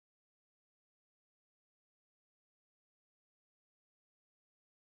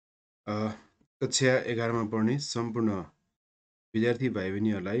A, कक्षा 11 मा पढ्ने सम्पूर्ण विद्यार्थी भाइ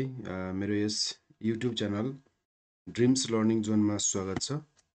बहिनीहरूलाई मेरो यस युट्युब च्यानल ड्रिम्स लर्निङ जोनमा स्वागत छ।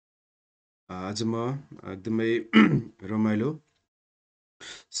 आज म एकदमै रमाइलो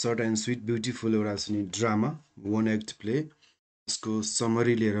सर्ट एन्ड स्विट ब्युटिफुल एउटा चाहिँ ड्रामा वान एक्ट प्ले यसको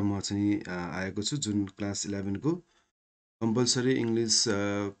समरी लिएर म चाहिँ आएको छु, जुन क्लास 11 को कम्पलसरी इङ्ग्लिस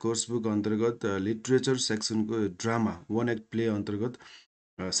कोर्स बुक अन्तर्गत literature सेक्सनको drama one act play अन्तर्गत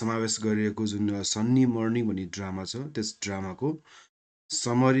समावेश गरिएको जुन सन्नी मर्निङ भन्ने ड्रामा छ, त्यस ड्रामाको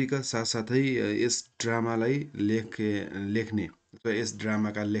समरीका साथसाथै यस ड्रामालाई लेख्ने अथवा यस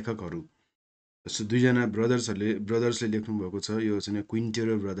ड्रामाका लेखकहरू दुईजना ब्रदर्सले लेख्नुभएको छ। यो चाहिँ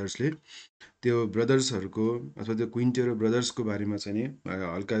क्विन्टेरो ब्रदर्सले, त्यो ब्रदर्सहरूको अथवा त्यो क्विन्टेरो ब्रदर्सको बारेमा चाहिँ नि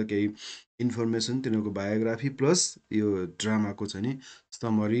हल्का केही इन्फर्मेसन, तिनीहरूको बायोग्राफी प्लस यो ड्रामाको चाहिँ नि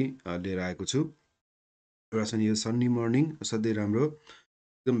समरी लिएर आएको छु। एउटा चाहिँ यो सन्नी मर्निङ असाध्यै राम्रो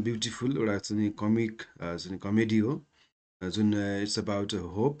एकदम ब्युटिफुल एउटा चाहिँ कमिक चाहिँ कमेडी हो, जुन it's about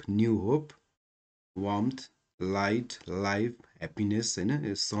hope, new hope, warmth, light, life, happiness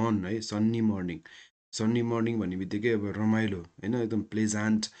होइन, सन है, सन्नी मर्निङ। सन्नी मर्निङ भन्ने बित्तिकै अब रमाइलो होइन, एकदम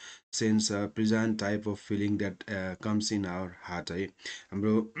प्लेजान्ट sense, प्लेजान्ट type of feeling that comes in our heart है,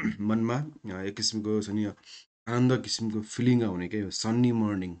 हाम्रो मनमा एक किसिमको चाहिँ आनन्द किसिमको फिलिङ आउने क्या यो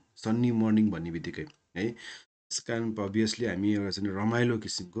सन्नी मर्निङ भन्ने बित्तिकै है। त्यस कारण अभियसली हामी एउटा चाहिँ रमाइलो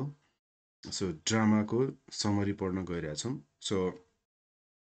किसिमको सो ड्रामाको समरी पढ्न गइरहेछौँ। सो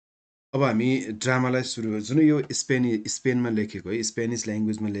अब हामी ड्रामालाई सुरु जुन यो स्पेनमा लेखेको है, स्पेनिस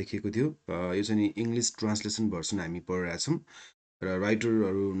ल्याङ्ग्वेजमा लेखेको थियो। यो चाहिँ इङ्ग्लिस ट्रान्सलेसन भर्सन हामी पढिरहेछौँ र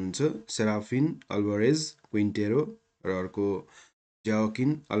राइटरहरू हुनुहुन्छ सेराफिन अल्भारेज क्विन्टेरो र अर्को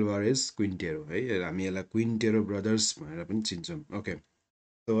जाओकिन अल्भारेज क्विन्टेरो है। हामी यसलाई क्विन्टेरो ब्रदर्स भनेर पनि चिन्छौँ। ओके,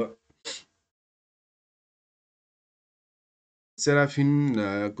 सो सेराफिन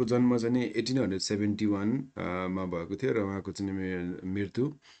को जन्म चाहिँ 1871 मा भएको थियो र उहाँको चाहिँ मृत्यु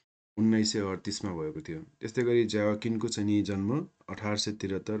 1938 मा भएको थियो। त्यस्तै गरी जावाकिनको चाहिँ जन्म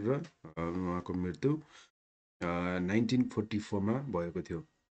 1873 र उहाँको मृत्यु 1944 मा भएको थियो।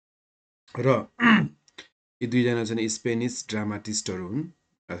 र यी दुईजना चाहिँ स्पेनिस ड्रामाटिस्टहरू हुन्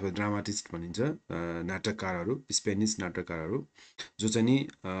अथवा ड्रामाटिस्ट भनिन्छ, नाटककारहरू, स्पेनिस नाटककारहरू जो चाहिँ नि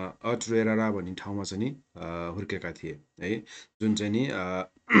अट्रेरारा भन्ने ठाउँमा चाहिँ नि हुर्केका थिए है, जुन चाहिँ नि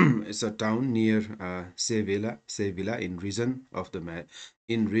it's a town near सेभिला in reason of the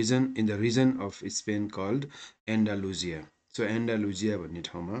in the reason of Spain called एन्डालुजिया। So एन्डालुजिया भन्ने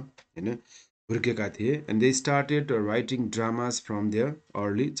ठाउँमा होइन हुर्केका थिए। And they started writing dramas from their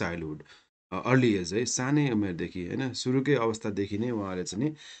early childhood, early as है, सानै उमेरदेखि होइन, सुरुकै अवस्थादेखि नै उहाँले चाहिँ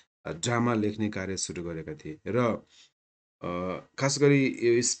नि ड्रामा लेख्ने कार्य सुरु गरेका थिए। र खास गरी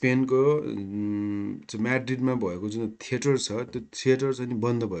यो स्पेनको म्याड्रिडमा भएको जुन थिएटर छ, त्यो थिएटर चाहिँ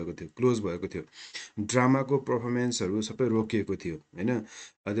बन्द भएको थियो, क्लोज भएको थियो। ड्रामाको पर्फर्मेन्सहरू सबै रोकिएको थियो होइन,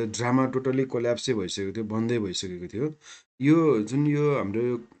 त्यो ड्रामा टोटल्ली कोल्याप्सै भइसकेको थियो, बन्दै भइसकेको थियो। यो जुन यो हाम्रो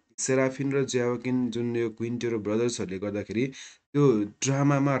सेराफिन र ज्यावाकिन जुन यो क्विन्टेरो ब्रदर्सहरूले गर्दाखेरि त्यो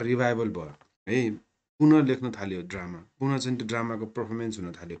ड्रामामा रिभाइभल भयो है, पुनः लेख्न थाल्यो ड्रामा, पुनः चाहिँ त्यो ड्रामाको पर्फर्मेन्स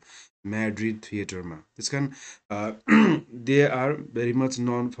हुन थाल्यो म्याड्रिड थिएटरमा। त्यस कारण they are very much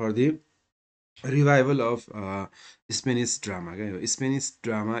known for the revival of Spanish drama क्या, Spanish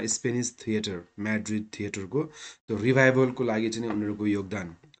drama, Spanish theatre, Madrid थिएटरको त्यो रिभाइभलको लागि चाहिँ उनीहरूको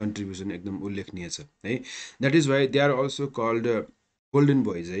योगदान, कन्ट्रिब्युसन एकदम उल्लेखनीय छ है। That is why they are also called golden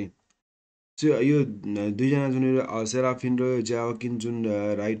boys है। यो दुईजना जुन सेराफिन र ज्यावाकिन जुन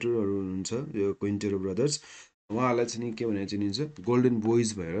राइटरहरू हुनुहुन्छ, यो क्विन्टेरो ब्रदर्स, उहाँहरूलाई चाहिँ के भनेर चिनिन्छ, गोल्डन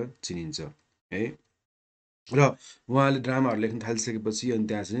बोइज भएर चिनिन्छ है। र उहाँले ड्रामाहरू लेख्न थालिसकेपछि अनि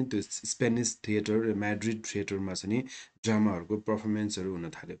त्यहाँ चाहिँ त्यो स्पेनिस थिएटर, म्याड्रिड थिएटरमा चाहिँ ड्रामाहरूको पर्फर्मेन्सहरू हुन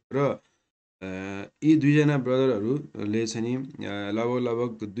थाल्यो। र यी दुईजना ब्रदरहरूले चाहिँ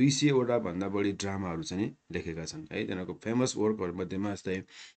लगभग 200वटा भन्दा बढी ड्रामाहरू चाहिँ लेखेका छन् है। तिनीहरूको फेमस वर्कहरूमध्येमा जस्तै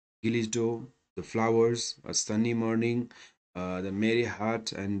गिलिजो, the flowers, Sunny morning, the merry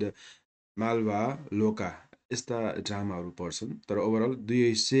heart and Malwa लोका, यस्ता ड्रामाहरू पर्छन्। तर ओभरअल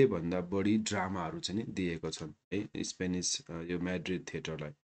 200 भन्दा बढी ड्रामाहरू चाहिँ दिएको छन् है स्पेनिस यो म्याड्रिड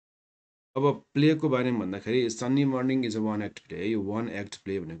थिएटरलाई। अब प्लेको बारेमा भन्दाखेरि Sunny morning is a one act play है। यो वान एक्ट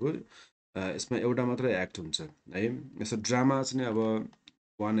प्ले भनेको यसमा एउटा मात्रै एक्ट हुन्छ है। यस्तो ड्रामा चाहिँ अब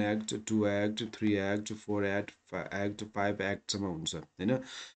 1 एक्ट, 2 एक्ट, 3 एक्ट, 4 एक्ट, 5 एक्टसम्म हुन्छ होइन,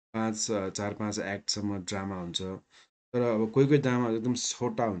 4-5 एक्टसम्म ड्रामा हुन्छ। तर अब कोही ड्रामा एकदम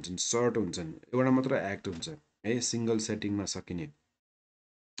छोटा हुन्छन्, सर्ट हुन्छन्, एउटा मात्र एक्ट हुन्छ है, सिङ्गल सेटिङमा सकिने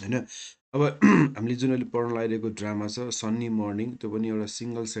होइन। अब हामीले जुन अहिले पढ्न लागिरहेको ड्रामा छ सन्नी मर्निङ, त्यो पनि एउटा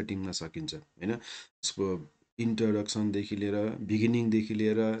सिङ्गल सेटिङमा सकिन्छ होइन। त्यसको इन्ट्रोडक्सनदेखि लिएर बिगिनिङदेखि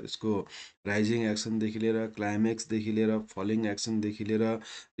लिएर यसको राइजिङ एक्सनदेखि लिएर क्लाइमेक्सदेखि लिएर फलिङ एक्सनदेखि लिएर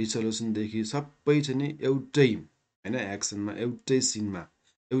रिसोल्युसनदेखि सबै चाहिँ नि एउटै होइन एक्सनमा एउटै सिनमा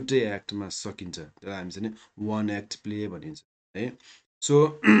एउटै एक्टमा सकिन्छ। त्यसलाई हामी चाहिँ नि वान एक्ट प्ले भनिन्छ है। सो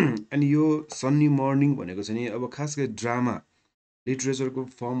अनि यो सन्नी मर्निङ भनेको चाहिँ नि अब खास गरी ड्रामा लिटरेचरको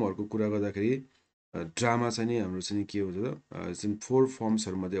फर्महरूको कुरा गर्दाखेरि ड्रामा चाहिँ नि हाम्रो चाहिँ के हुन्छ 4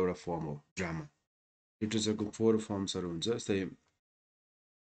 फर्म्सहरूमध्ये एउटा फर्म हो ड्रामा। लिटरेचरको 4 फर्म्सहरू हुन्छ। जस्तै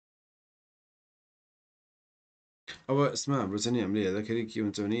अब यसमा हाम्रो चाहिँ नि हामीले हेर्दाखेरि के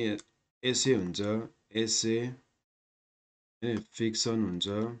हुन्छ भने एसे हुन्छ, एसे फिक्सन हुन्छ,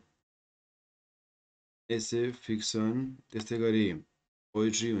 एसे फिक्सन, त्यस्तै गरी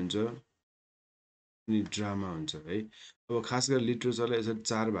पोइट्री हुन्छ अनि ड्रामा हुन्छ है। अब खास गरी लिटरेचरलाई यसरी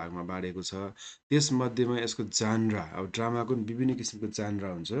 4 भागमा बाँडेको छ। त्यसमध्येमा यसको जान्रा, अब ड्रामाको विभिन्न किसिमको जान्रा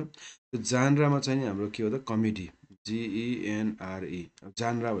हुन्छ। त्यो जान्रामा चाहिँ नि हाम्रो के हो त कमेडी, GENRE।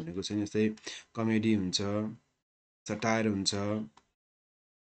 जान्रा भनेको चाहिँ जस्तै कमेडी हुन्छ, सटायर हुन्छ,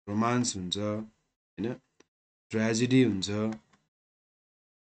 रोमान्स हुन्छ होइन, ट्रेजेडी हुन्छ।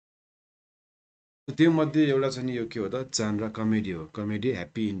 त्यो मध्ये एउटा चाहिँ नि यो के हो त जान्रा कमेडी हो। कमेडी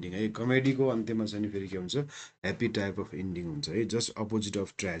ह्याप्पी इन्डिङ है। कमेडीको अन्त्यमा चाहिँ नि फेरि के हुन्छ ह्याप्पी टाइप अफ इन्डिङ हुन्छ है, just opposite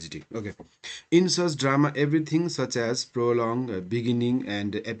of tragedy. Okay, in such drama everything such as prolong beginning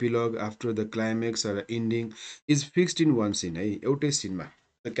and एपिलग after the climax or ending is fixed in one scene है, एउटै cinema.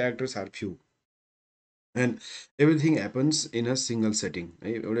 The characters are few and everything happens in a single setting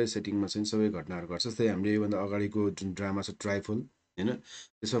है, एउटै सेटिङमा चाहिँ सबै घटनाहरू घट्छ। जस्तै हामीले योभन्दा अगाडिको जुन ड्रामा छ ट्राइफल होइन,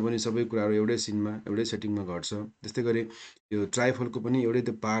 त्यसमा पनि सबै कुराहरू एउटै सिनमा एउटै सेटिङमा घट्छ। त्यस्तै गरी यो ट्राइफलको पनि एउटै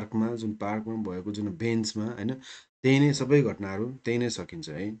त्यो पार्कमा जुन पार्कमा भएको जुन बेन्चमा होइन, त्यही नै सबै घटनाहरू त्यही नै सकिन्छ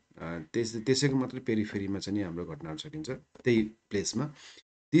है। त्यसैको मात्रै पेरिफेरीमा चाहिँ नि हाम्रो घटनाहरू सकिन्छ त्यही प्लेसमा।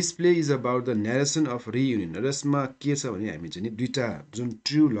 This play is about the narration of reunion. र यसमा के छ भने हामी चाहिँ नि दुईवटा जुन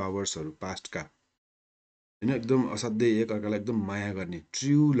ट्रु लभर्सहरू पास्टका होइन, एकदम असाध्यै एकअर्कालाई एकदम माया गर्ने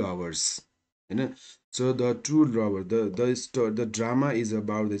ट्रु लभर्स होइन। So the true lover the drama is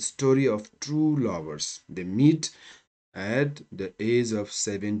about the story of true lovers. They meet at the age of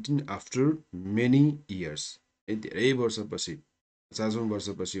 17 after many years है, धेरै वर्षपछि 50औं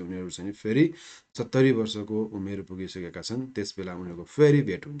वर्षपछि उनीहरू चाहिँ फेरि 70 वर्षको उमेर पुगिसकेका छन्। त्यस बेला उनीहरूको फेरि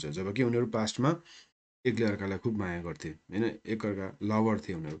भेट हुन्छ, जबकि उनीहरू पास्टमा एकले अर्कालाई खुब माया गर्थे होइन, एकअर्का लभर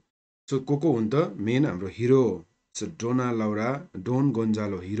थिए उनीहरू। सो को हुन् त मेन हाम्रो हिरो डोना लौरा, डोन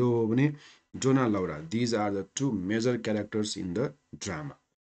गोन्जालो हिरो हो भने डोना लौरा। These are the two major characters in the drama.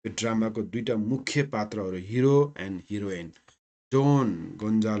 यो ड्रामाको दुईटा मुख्य पात्रहरू hero and heroine. Don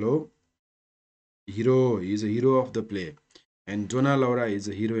गोन्जालो hero, is a hero of the play, and Dona Laura is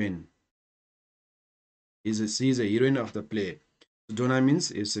a heroine, C is a heroine of the play. Dona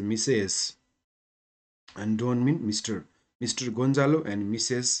means is a Mrs and don't mean Mr. Mr. Gonzalo and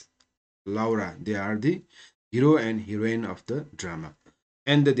Mrs. Laura. They are the hero and heroine of the drama.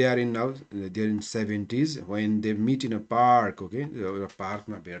 And they are in now, they're in 70s when they meet in a park. Okay, a park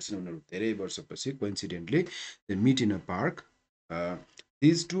ma भेट्छन् उनीहरू धेरै वर्षपछि coincidentally they meet in a park.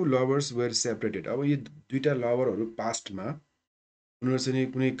 These two lovers were separated. अब यो दुईटा लभरहरू पास्टमा उनीहरू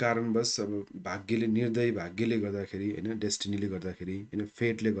चाहिँ कुनै कारणवश अब भाग्यले निर्दयी भाग्यले गर्दाखेरि होइन, डेस्टिनीले गर्दाखेरि होइन,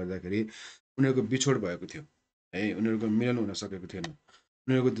 फेटले गर्दाखेरि उनीहरूको बिछोड भएको थियो है, उनीहरूको मिलन हुन सकेको थिएन।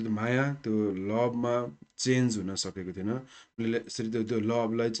 उनीहरूको त्यो माया त्यो लभमा चेन्ज हुन सकेको थिएन। उनीहरूले यसरी त्यो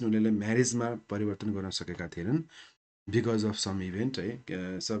लभलाई चाहिँ उनीहरूले म्यारेजमा परिवर्तन गर्न सकेका थिएनन् बिकज अफ सम इभेन्ट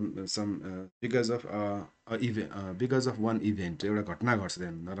है, some because of one event, एउटा घटना घट्छ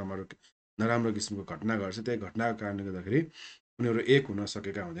त्यहाँ, नराम्रो किसिमको घटना घट्छ। त्यही घटनाको कारणले गर्दाखेरि उनीहरू एक हुन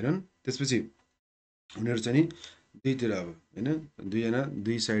सकेका हुँदैनन्। त्यसपछि उनीहरू चाहिँ नि दुईतिर अब होइन, दुईजना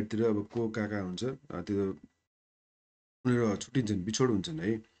दुई साइडतिर अब को कहाँ हुन्छ त्यो उनीहरू छुट्टिन्छन्, बिछोड हुन्छन्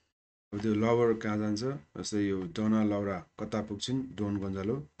है। अब त्यो लभर कहाँ जान्छ, जस्तै यो डोना लौरा कता पुग्छिन्, डोन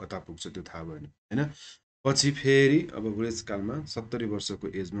गन्जालो कता पुग्छ त्यो थाहा भएन होइन। पछि फेरि अब बुढेसकालमा 70 वर्षको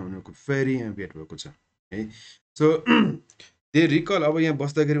एजमा उनीहरूको फेरि यहाँ भेट भएको छ है। सो दे रिकल, अब यहाँ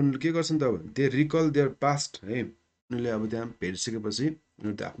बस्दाखेरि उनीहरूले के गर्छन् त, अब दे रिकल देयर पास्ट है। उनीहरूले अब त्यहाँ भेटिसकेपछि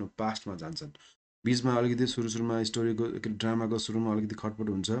उनीहरू त आफ्नो पास्टमा जान्छन्। बिचमा अलिकति सुरुमा स्टोरीको ड्रामाको सुरुमा अलिकति खटपट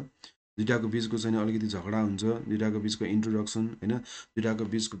हुन्छ, दुइटाको बिचको चाहिँ अलिकति झगडा हुन्छ, दुइटाको बिचको इन्ट्रोडक्सन होइन, दुइटाको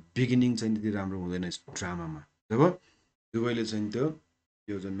बिचको बिगिनिङ चाहिँ त्यति राम्रो हुँदैन ड्रामामा। जब दुवैले चाहिँ त्यो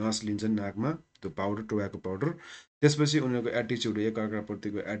यो जुन नस लिन्छन् नाकमा त्यो पाउडर, टोब्याको पाउडर, त्यसपछि उनीहरूको एटिच्युड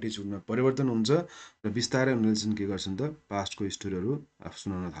एकअर्काप्रतिको एटिच्युडमा परिवर्तन हुन्छ र बिस्तारै उनीहरूले चाहिँ के गर्छन् त पास्टको स्टोरीहरू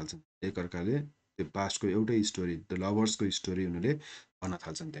सुनाउन थाल्छन् एकअर्काले। त्यो पास्टको एउटै स्टोरी, त्यो लभर्सको स्टोरी उनीहरूले भन्न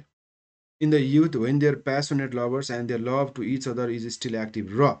थाल्छन् त्यहाँ। In the youth when their passionate lovers and their love to each other is still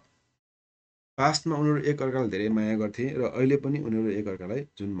active र पास्टमा उनीहरू एकअर्कालाई धेरै माया गर्थे र अहिले पनि उनीहरू एकअर्कालाई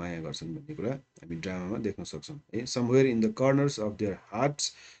जुन माया गर्छन् भन्ने कुरा हामी ड्रामामा देख्न सक्छौँ है somewhere in the corners of there hearts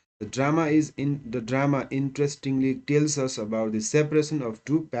the drama interestingly tells us about the separation of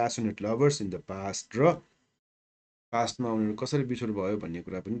two passionate lovers in the past र पास्टमा उनीहरू कसरी बिछोड भयो भन्ने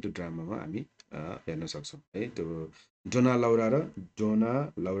कुरा पनि त्यो ड्रामामा हामी हेर्न सक्छौँ है त्यो जोना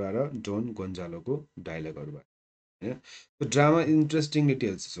लौरा र जोन गोन्जालोको डायलगहरूबाट होइन The drama interestingly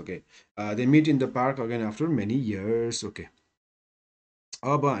tells us, okay. They meet in the park again after many years, okay.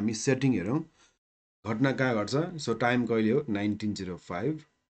 अब हामी सेटिङ हेरौँ घटना कहाँ घट्छ सो टाइम कहिले हो 1905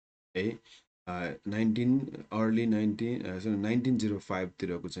 है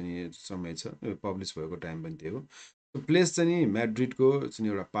 1905तिरको चाहिँ समय छ पब्लिस भएको टाइम पनि त्यो हो प्लेस चाहिँ नि म्याड्रिडको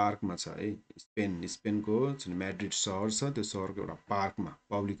चाहिँ एउटा पार्कमा छ है स्पेनको चाहिँ म्याड्रिड सहर छ त्यो सहरको एउटा पार्कमा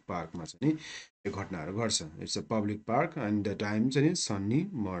पब्लिक पार्कमा चाहिँ नि यो घटनाहरू घट्छ it's a public park and the time चाहिँ नि सन्नी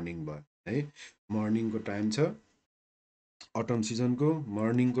मर्निङ भयो है मर्निङको टाइम छ अटम सिजनको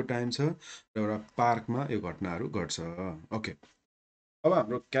मर्निङको टाइम छ र एउटा पार्कमा यो घटनाहरू घट्छ ओके अब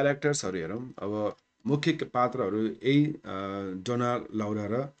हाम्रो क्यारेक्टर्सहरू हेरौँ अब मुख्य पात्रहरू यही डोना लौरा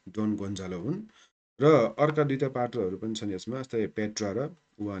र डोन गोन्जालो हुन् र अर्का दुईटा पात्रहरू पनि छन् यसमा जस्तै पेट्रा र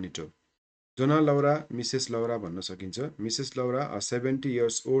वानिटो डोना लौरा मिसेस लौरा भन्न सकिन्छ मिसेस लौरा 70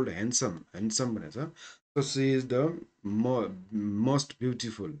 years old ह्यान्डसम भनेछ so C is the most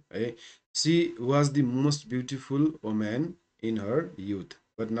beautiful है she was the most beautiful women in her youth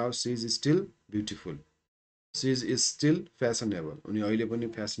but now see is still beautiful C is still fashionable उनी अहिले पनि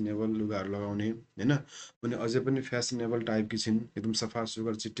fashionable लुगाहरू लगाउने होइन उनी अझै पनि फेसनेबल टाइपकी छिन् एकदम सफा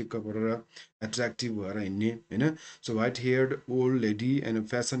सुग्घर चिटिक्क परेर एट्र्याक्टिभ भएर हिँड्ने होइन so white heard old lady and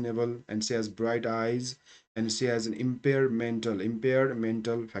fashionable and she has bright आइज and she has an impaired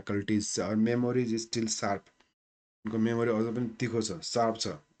mental faculties her memory is still sharp उनको मेमोरी अझ पनि तिखो छ सार्प छ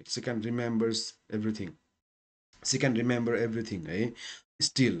C can remembers everything C can remember everything है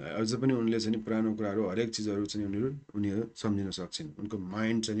still अझ पनि उनले चाहिँ पुरानो कुराहरू हरेक चिजहरू चाहिँ उनीहरू सम्झिन सक्छन् उनको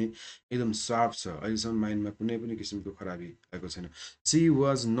माइन्ड चाहिँ एकदम सार्प छ अहिलेसम्म माइन्डमा कुनै पनि किसिमको खराबी आएको छैन she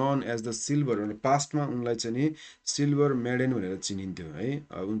was non as the silver पास्टमा उनलाई चाहिँ सिल्भर मेडेन भनेर चिनिन्थ्यो है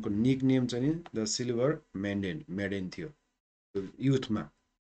उनको निक नेम चाहिँ द सिल्भर मेडेन थियो युथमा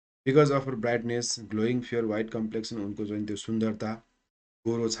because of her brightness glowing fair white complexion उनको चाहिँ त्यो सुन्दरता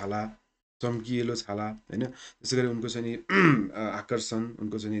गोरो छाला चम्किलो छाला होइन त्यसै गरी उनको चाहिँ आकर्षण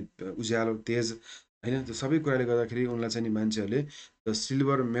उनको चाहिँ उज्यालो तेज होइन त्यो सबै कुराले गर्दाखेरि उनलाई चाहिँ मान्छेहरूले द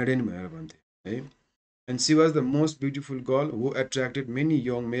सिल्भर मेडेन भनेर भन्थे है and she was the most beautiful girl who attracted many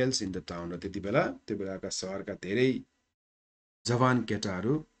young males in the town र त्यति बेला त्यो बेलाका सहरका धेरै जवान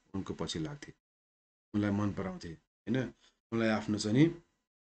केटाहरू उनको पछि लाग्थे उनलाई मन पराउँथे होइन उनलाई आफ्नो चाहिँ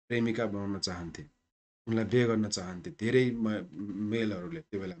प्रेमिका बनाउन चाहन्थे उनलाई बिहे गर्न चाहन्थे धेरै मेलहरूले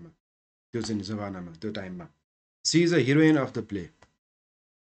त्यो बेलामा त्यो चाहिँ जमानामा त्यो टाइममा C is a heroine of the play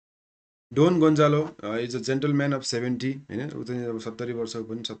Don गोन्जालो is a gentleman of 70 होइन ऊ चाहिँ अब 70 वर्षको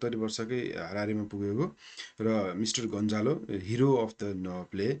पनि 70 वर्षकै हाराहारीमा पुगेको र mister गोन्जालो hero of the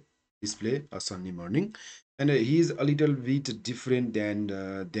play this play a Sunny morning and he is a little beet different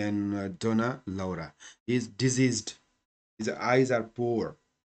then Dona Laura he is डिजिज्ड हिज आइज आर पोर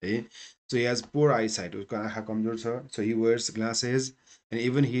है so he has pore I site उसको आँखा कमजोर छ so he wears glasses and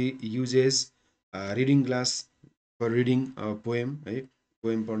even he uses reading glass for reading poem है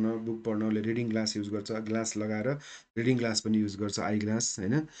poem पढ्न book पढ्न उसले रिडिङ ग्लास युज गर्छ ग्लास लगाएर रिडिङ ग्लास पनि युज गर्छ आई ग्लास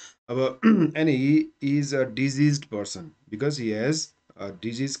होइन अब and he is a डिजिज्ड person because he has a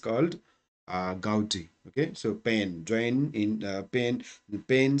disease called गाउटी okay so pens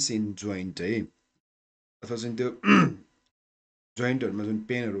in joint है अथवा चाहिँ त्यो जोइन्टहरूमा जुन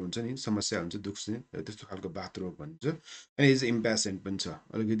पेनहरू हुन्छ नि समस्या हुन्छ दुख्ने त्यस्तो खालको बाथरोग भन्छ अनि इज इम्पेसेन्ट पनि छ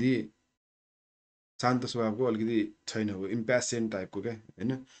अलिकति शान्त स्वभावको अलिकति छैन हो इम्पेसेन्ट टाइपको क्या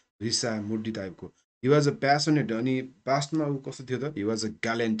होइन रिसा मुडी टाइपको हि वाज अ प्यासनेट अनि पास्टमा ऊ कस्तो थियो त he was a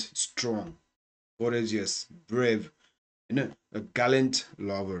ग्यालेन्ट strong कोरेजियस brave होइन ग्यालेन्ट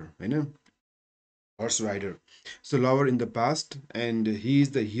लभर होइन horse rider so lover in the past and he is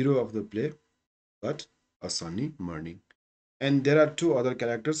the hero of the play but a Sunny morning And there are two other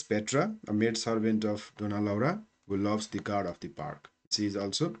characters, Petra, a maid servant of Donna Laura, who loves the guard of the park. She has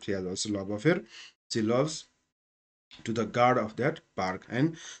also love affair. She loves to the guard of that park.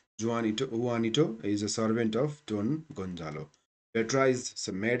 And Juanito is a servant of Don Gonzalo. Petra is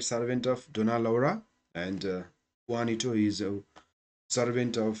a maid servant of Donna Laura, and Juanito is a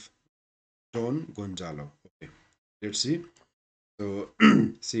servant of Don Gonzalo. Okay, let's see. So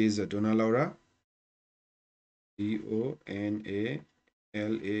she is a Donna Laura, Donalaura,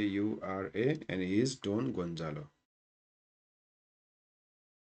 and he is Don Gonzalo.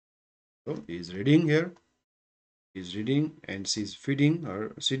 So he is reading here. He's reading and she's feeding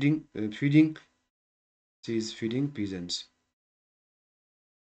or feeding. She's feeding pigeons.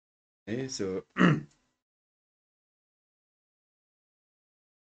 Okay, so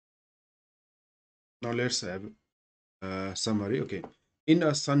now let's have summary. Okay. In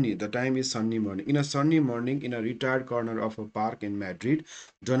a sunny, the time is sunny morning. In a sunny morning, in a retired corner of a park in Madrid,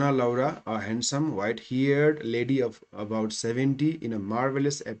 Donna Laura, a handsome, white-haired lady of about 70, in a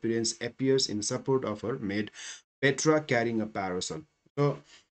marvelous appearance, appears in support of her maid Petra carrying a parasol. So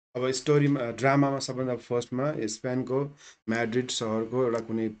अब स्टोरीमा ड्रामामा सबभन्दा फर्स्टमा स्पेनको Madrid सहरको एउटा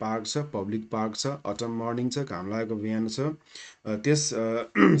कुनै park छ, public park छ, autumn morning छ, घाम लागेको बिहान छ। त्यस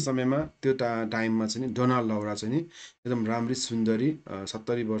समयमा त्यो टाइममा चाहिँ नि डोनाल्ड लौरा चाहिँ नि एकदम राम्री सुन्दरी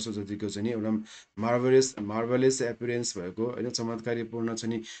 70 वर्ष जतिको चाहिँ नि एउटा मार्भलेस एपिरेन्स भएको होइन, चमत्कारीपूर्ण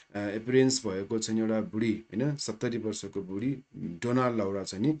चाहिँ नि एपिरेन्स भएको चाहिँ नि एउटा बुढी होइन, 70 वर्षको बुढी डोनाल्ड लौरा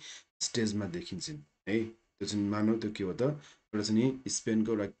चाहिँ नि स्टेजमा देखिन्छन् है। त्यो चाहिँ मानौ त्यो के हो त, एउटा चाहिँ नि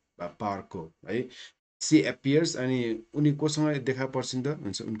स्पेनको एउटा पार्क हो है। सी एपियर्स अनि उनी कोसँग देखा पर्छिन् त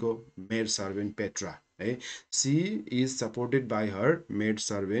हुन्छ, उनको मेड सर्भेन्ट पेट्रा है। C is supported by her made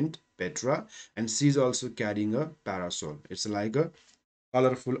servant Petra and C is also carrying a प्यारासोल, it's like a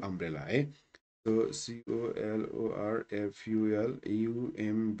colourful umbrella है। सो COLORFUL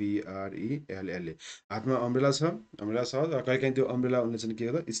हातमा अम्ब्रेला छ, र कहिलेकाहीँ त्यो अम्ब्रेला उनले चाहिँ के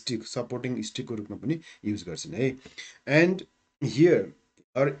गर्दा स्टिक सपोर्टिङ स्टिकको रूपमा पनि युज गर्छन् है। And here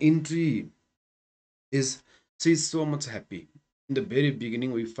her entry is she is so much happy. In the very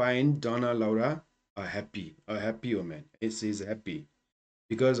beginning, we find Donna Laura a happy woman. She is happy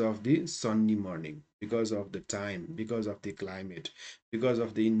because of the sunny morning, because of the time, because of the climate, because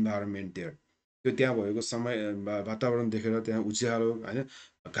of the environment there. त्यो त्यहाँ भएको समय वातावरण देखेर त्यहाँ उज्यालो होइन,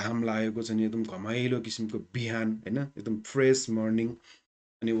 घाम लागेको छ नि, एकदम घमाइलो किसिमको बिहान होइन, एकदम फ्रेस मर्निङ,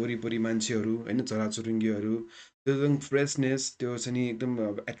 अनि वरिपरि मान्छेहरू होइन, चराचुरुङ्गीहरू, त्यो एकदम फ्रेसनेस, त्यो चाहिँ नि एकदम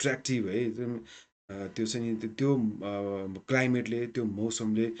एट्र्याक्टिभ है, एकदम त्यो चाहिँ नि त्यो क्लाइमेटले, त्यो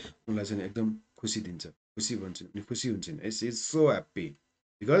मौसमले उनलाई चाहिँ एकदम खुसी दिन्छ, खुसी भन्छन् अनि खुसी हुन्छन्। It's is so happy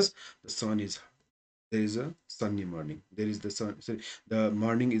because the sun is there is a Sunny morning, there is the sun, sorry, the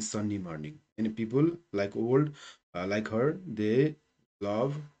morning is Sunny morning and people like old like her they love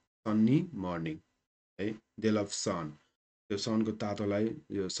Sunny morning है, दे लभ सन। त्यो सनको तातोलाई,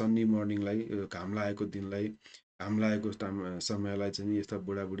 यो सन्नी मर्निङलाई, यो घाम लागेको दिनलाई, घाम लागेको समयलाई चाहिँ यस्ता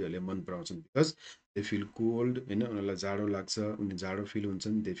बुढाबुढीहरूले मन पराउँछन् बिकज दे फिल कोल्ड होइन, उनीहरूलाई जाडो लाग्छ, उनी जाडो फिल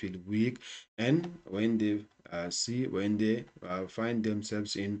हुन्छन्, they feel week and when they when they find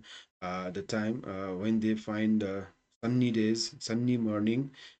themselves in the time when they find the Sunny days, Sunny morning,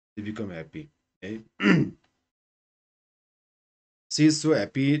 they become happy है। She is so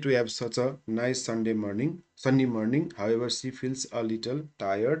happy to have such a nice sunny morning. However, she feels a little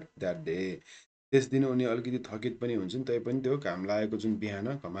tired that day. त्यस दिन उनी अलिकति थकित पनि हुन्छन्, तैपनि त्यो घाम लागेको जुन बिहान,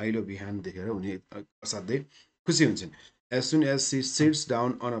 घमाइलो बिहान देखेर उनी असाध्यै खुसी हुन्छन्। As soon as she sits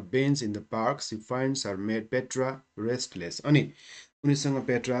down on a bench in the park, she finds her maid Petra restless. अनि उनीसँग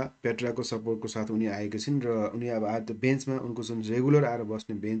पेट्राको सपोर्टको साथ उनी आएकी छिन् र उनी अब त्यो बेन्चमा, उनको जुन रेगुलर आएर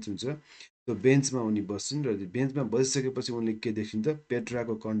बस्ने बेन्च हुन्छ, त्यो बेन्चमा उनी बस्छन् र बेन्चमा बसिसकेपछि उनले के देख्छन् त,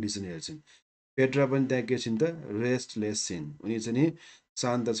 पेट्राको कन्डिसन हेर्छन्। पेट्रा पनि त्यहाँ के छिन् त, रेस्टलेस छिन्, उनी चाहिँ नि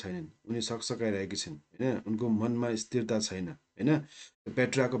शान्त छैनन्, उनी सकसकाइरहेकी छिन् होइन, उनको मनमा स्थिरता छैन होइन।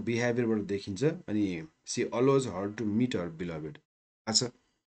 पेट्राको बिहेभियरबाट देखिन्छ। अनि C allows her to meet हर बिलभेड, थाहा छ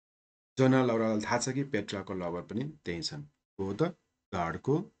जोना लौरालाई थाहा छ कि पेट्राको लभर पनि त्यही छन्, को हो त,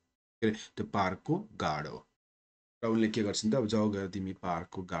 गार्डको के अरे त्यो पार्कको गार्ड हो। र उनले के गर्छन् त, अब जाऊ गएर तिमी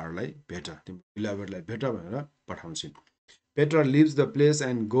पार्कको गार्डलाई भेट, तिम्रो बिलभेडलाई भेट भनेर पठाउँछिन्। Petra leaves the place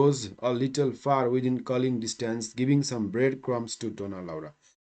and goes a little far within calling distance, giving some bread crumbs to Donna Laura.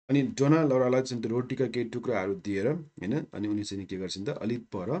 अनि डोना लौरालाई चाहिँ त्यो रोटीका केही टुक्राहरू दिएर होइन, अनि उनी चाहिँ के गर्छन् त, अलिक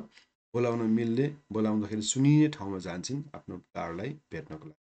पर बोलाउन मिल्ने, बोलाउँदाखेरि सुनिने ठाउँमा जान्छन् आफ्नो कारलाई भेट्नको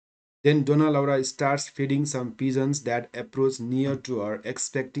लागि। Then Donna Laura starts feeding some pigeons that approach near to her,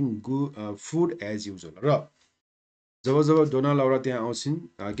 expecting food as usual. र जब जब डोना लौरा त्यहाँ आउँछिन्,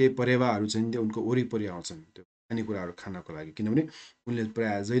 केही परेवाहरू चाहिँ त्यो उनको वरिपरि आउँछन् त्यो खानेकुराहरू खानको लागि, किनभने उनले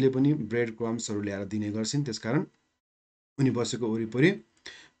प्रायः जहिले पनि ब्रेड क्रम्सहरू ल्याएर दिने गर्छन्, त्यसकारण उनी बसेको वरिपरि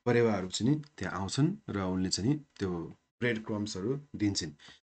परेवाहरू चाहिँ त्यहाँ आउँछन् र उनले चाहिँ त्यो ब्रेड क्रम्सहरू दिन्छन्।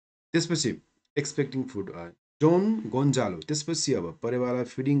 त्यसपछि एक्सपेक्टिङ फुड डोन गोन्जालो, त्यसपछि अब परेवालाई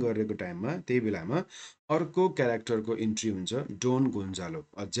फिडिङ गरेको टाइममा, त्यही बेलामा अर्को क्यारेक्टरको इन्ट्री हुन्छ, डोन गोन्जालो,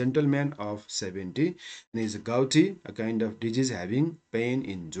 a gentleman of 70 and is gouty, a kind of disease having pain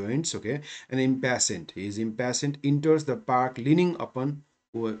in joints, okay, and impatient. He is impatient, enters the park leaning upon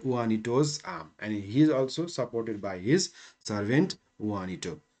Juanito's arm, and he is also supported by his servant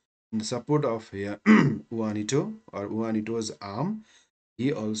Juanito. In the support of Juanito or Juanito's arm,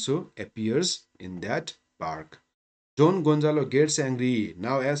 he also appears in that park. Don Gonzalo gets angry.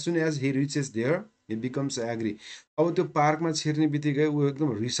 Now, as soon as he reaches there, he becomes angry. अब त्यो पार्कमा छिर्ने बित्तिकै ऊ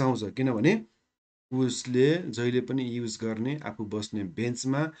एकदम रिसाउँछ किनभने उसले जहिले पनि युज गर्ने आफू बस्ने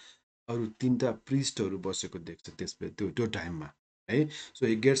बेन्चमा अरू तिनवटा प्रिस्टहरू बसेको देख्छ त्यो टाइममा है सो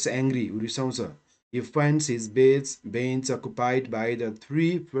हि गेट्स एङ्ग्री ऊ रिसाउँछ he finds his bench occupied by the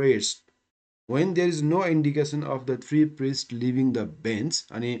three priest when there is no indication of the three priests leaving the bench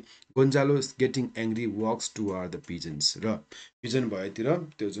अनि गोन्जालो getting angry works toward the pigeons र pigeon भएतिर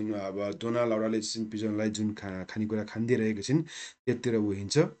त्यो जुन अब डोना लौराले पिजनलाई जुन खानेकुरा खानिदिइरहेको छिन् त्यतिर ऊ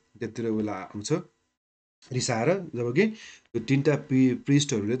हिँड्छ त्यतिर उसलाई आउँछ रिसाएर जब कि त्यो तिनवटा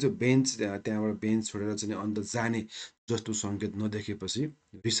प्रिस्टहरूले चाहिँ बेन्च त्यहाँबाट बेन्च छोडेर चाहिँ अन्त जाने जस्तो सङ्केत नदेखेपछि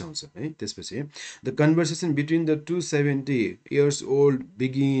रिसाउँछ है त्यसपछि the conversation between the 270 years old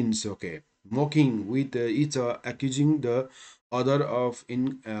begins okay mocking with each accusing the other of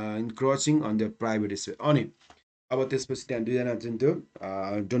encroaching on their private space अनि अब त्यसपछि त्यहाँ दुईजना चाहिँ त्यो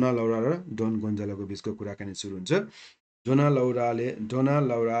डोना लौरा र डोन गोन्जालोको बिचको कुराकानी सुरु हुन्छ डोना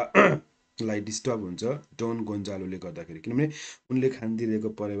लौरालाई डिस्टर्ब हुन्छ डोन गोन्जालोले गर्दाखेरि किनभने उनले खानिदिइरहेको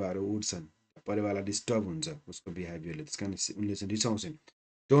परेवाहरू उठ्छन् परेवालाई डिस्टर्ब हुन्छ उसको बिहेभियरले त्यस कारण उनले चाहिँ रिसाउँछन्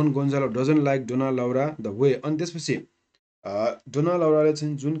डोन गोन्जालो doesn't like Dona Laura the way अनि त्यसपछि डोना लौराले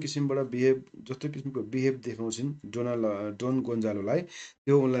चाहिँ जुन किसिमबाट जस्तो किसिमको बिहेभ देखाउँछिन् डोन गोन्जालोलाई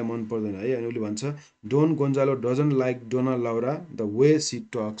त्यो उनलाई मन पर्दैन है अनि उसले भन्छ डोन गोन्जालो doesn't like Dona Laura the way C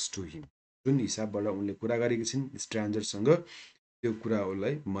talks to हिम जुन हिसाबबाट उनले कुरा गरेकी छिन् स्ट्रेन्जरसँग त्यो कुरा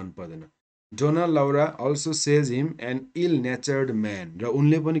उसलाई मन पर्दैन डोना लौरा also says him an ill नेचर्ड man र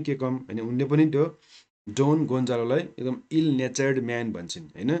उनले पनि के कम होइन उनले पनि त्यो डोन गोन्जालोलाई एकदम इल नेचर्ड म्यान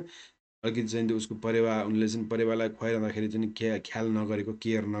भन्छन् होइन अघि चाहिँ त्यो उसको परेवा उनले चाहिँ परेवालाई खुवाइरहँदाखेरि चाहिँ ख्याल नगरेको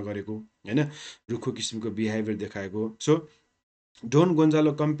केयर नगरेको होइन रुखो किसिमको बिहेभियर देखाएको so Don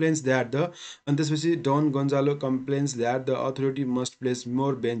गोन्जालो complaints that the अनि त्यसपछि डोन गोन्जालो complaints that the authority must place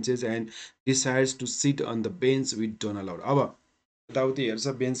more benches and decides to seat on the bench with डोना लौरा अब यताउति हेर्छ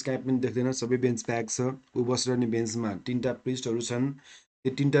बेन्च कहीँ पनि देख्दैन सबै बेन्च प्याक छ ऊ बसिरहने बेन्चमा तिनवटा प्रिस्टहरू छन्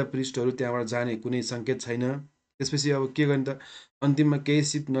त्यो तिनवटा प्रिस्टहरू त्यहाँबाट जाने कुनै सङ्केत छैन त्यसपछि अब के गर्ने त अन्तिममा केही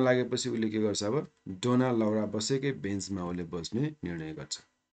सिट नलागेपछि उसले के गर्छ अब डोना लौरा बसेकै बेन्चमा उसले बस्ने निर्णय गर्छ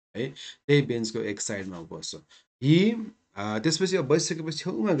है त्यही बेन्चको एक साइडमा बस्छ हि त्यसपछि अब बसिसकेपछि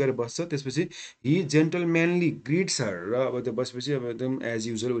छेउमा गएर बस्छ त्यसपछि हि जेन्टलम्यानली ग्रिट्स हर र अब त्यो बसेपछि अब एकदम एज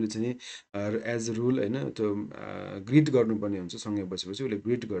युजल उसले चाहिँ एज अ रुल होइन त्यो ग्रिट गर्नुपर्ने हुन्छ सँगै बसेपछि उसले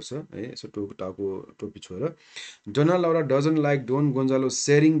ग्रिट गर्छ है यसो टाउको टोपी छोएर डोना लौरा doesn't like Don गोन्जालो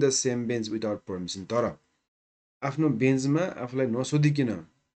sharing the same bench without permission तर आफ्नो बेन्चमा आफूलाई नसोधिकन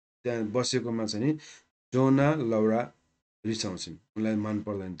त्यहाँ बसेकोमा चाहिँ नि डोना लौरा रिसाउँछिन् उनलाई मन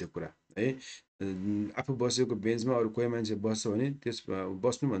पर्दैन त्यो कुरा है आफू बसेको बेन्चमा अरू कोही मान्छे बस्छ भने त्यस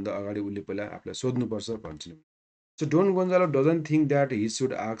बस्नुभन्दा अगाडि उसले पहिला आफूलाई सोध्नुपर्छ भन्छन् so Don गोन्जालो doesn't think that he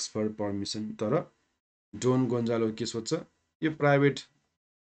should ask for permission तर डोन गोन्जालो के सोध्छ यो प्राइभेट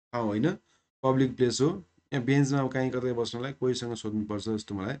ठाउँ होइन पब्लिक प्लेस हो यहाँ बेन्चमा काहीँ कतै बस्नलाई कोहीसँग सोध्नुपर्छ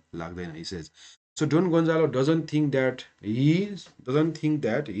जस्तो मलाई लाग्दैन हिसेज so Don गोन्जालो doesn't think that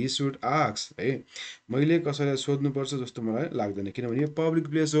he should ask है मैले कसैलाई सोध्नुपर्छ जस्तो मलाई लाग्दैन किनभने यो पब्लिक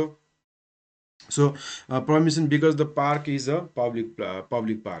प्लेस हो so permission because the park is a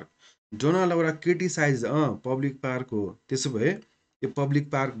public park Dona Laura criticise public park हो त्यसो भए यो पब्लिक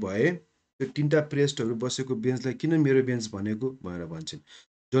पार्क भए त्यो तिनवटा प्रेस्टहरू बसेको बेन्चलाई किन मेरो बेन्च भनेको भनेर भन्छन्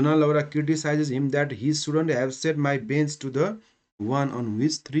डोना लौरा criticises him that he shouldn't have set my bench to the one on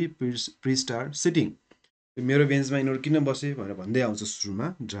which three priest are sitting मेरो बेन्चमा यिनीहरू किन बसे भनेर भन्दै आउँछ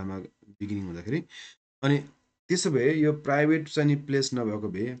सुरुमा ड्रामा बिगिनिङ हुँदाखेरि अनि त्यसो भए यो प्राइभेट चाहिँ नि प्लेस नभएको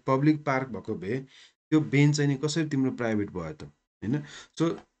भए पब्लिक पार्क भएको भए त्यो बेन्च चाहिँ नि कसरी तिम्रो प्राइभेट भयो त होइन सो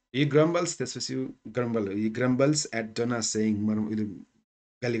हि ग्रम्बल्स त्यसपछि ग्रम्बल्स एट डोना सेयिङ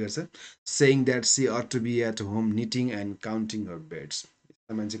गाली गर्छ saying that C at to be at home knitting and counting her beds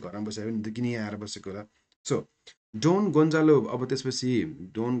मान्छे घरमा बसेको भने किन यहाँ आएर बसेको होला सो डोन गोन्जालो अब त्यसपछि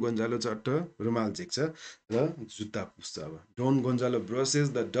डोन गोन्जालो चट्ट रुमाल झिक्छ र जुत्ता पुस्छ अब डोन गोन्जालो brushes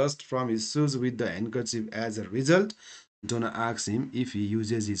the dust from his shoes with the ह्यान्डकर्चिफ as a result Dona आक्स him if he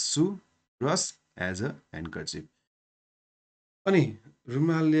uses हिज सु ब्रस एज अ ह्यान्डकर्चिफ अनि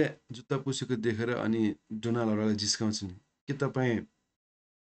रुमालले जुत्ता पुसेको देखेर अनि डोना लौराले जिस्काउँछन् के तपाईँ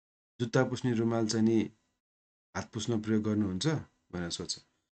जुत्ता पुस्ने रुमाल चाहिँ नि हात पुस्न प्रयोग गर्नुहुन्छ भनेर सोध्छ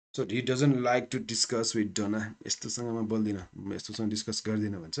so he doesn't like to discuss with डोना यस्तोसँग म बोल्दिनँ म यस्तोसँग डिस्कस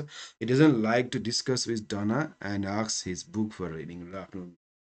गर्दिनँ भन्छ he doesn't like to discuss with Dona and आक्स his book for reading र आफ्नो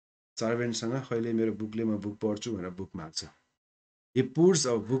सर्भेन्टसँग कहिले मेरो बुकले म बुक पढ्छु भनेर बुक माग्छ He puts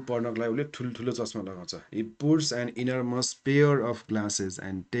a book पढ्नको लागि उसले ठुल्ठुलो चस्मा लगाउँछ. He puts an innermost pair of glasses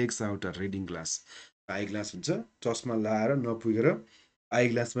and takes out a reading glass. I glass हुन्छ, चस्मा लगाएर नपुगेर आई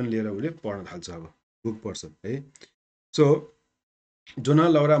ग्लास पनि लिएर उसले पढ्न थाल्छ. अब बुक पढ्छ है. So Jonah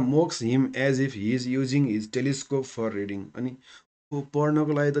Laura mocks him as if he is using his telescope for reading. अनि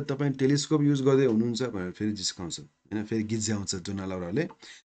पढ्नको लागि त तपाईँ टेलिस्कोप युज गर्दै हुनुहुन्छ भनेर फेरि जिस्काउँछ होइन, फेरि गिज्याउँछ जोना लाउराले.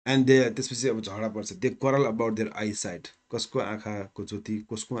 एन्ड त्यसपछि अब झगडा पर्छ. They quarrel about their eyesight. कसको आँखाको ज्योति,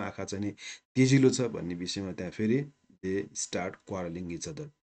 कसको आँखा चाहिँ नि तेजिलो छ भन्ने विषयमा त्यहाँ फेरि they start quarreling each other.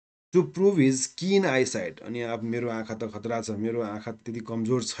 To prove हिज किन आइसाइट. अनि अब मेरो आँखा त खतरा छ, मेरो आँखा त्यति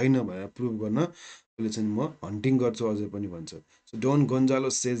कमजोर छैन भनेर प्रुभ गर्न उसले चाहिँ म हन्टिङ गर्छु अझै पनि भन्छ. So done गोन्जालो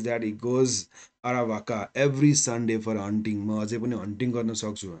says that he goes अरावाका every Sunday for hunting. म अझै पनि हन्टिङ गर्न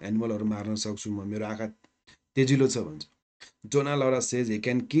सक्छु, एनिमलहरू मार्न सक्छु, म मेरो आँखा तेजिलो छ भन्छ. जोना लौरा says he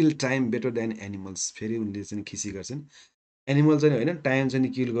can kill time better than animals. फेरि उनले चाहिँ खिसी गर्छन्, एनिमल चाहिँ होइन टाइम चाहिँ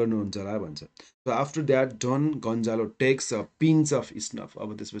किल गर्नुहुन्छ होला भन्छ. So after that done गन्जालो takes a pinch of snuff.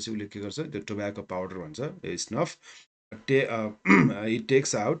 अब त्यसपछि उसले के गर्छ, त्यो टोब्याको पाउडर भन्छ snuff. he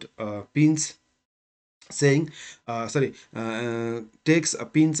takes out a pinch saying takes a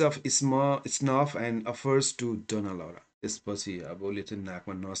pinch of snuff and offers to Donna Laura. त्यसपछि अब उसले चाहिँ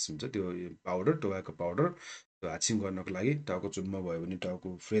नाकमा नस हुन्छ त्यो पाउडर, टोब्याको पाउडर, त्यो हाछिङ गर्नको लागि, टाउको चुम्मा भयो भने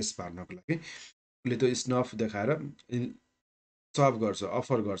टाउको फ्रेस पार्नको लागि उसले त्यो स्नफ देखाएर सर्भ गर्छ,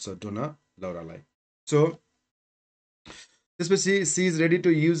 अफर गर्छ डोना लौरालाई. सो त्यसपछि C is ready to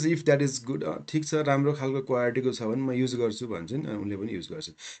use if that is good. ठिक छ, राम्रो खालको क्वालिटीको छ भने म युज गर्छु भन्छन्. उनले पनि युज गर्छ.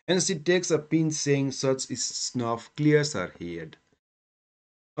 And C takes a pinch सेङ such snuff clears her head.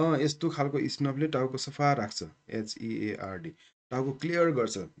 यस्तो खालको स्नफले टाउको सफा राख्छ, HEARD, टाउको क्लियर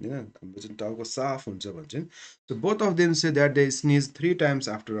गर्छ होइन, हाम्रो चाहिँ टाउको साफ हुन्छ भन्छन्. So both of them say that they sneeze 3 times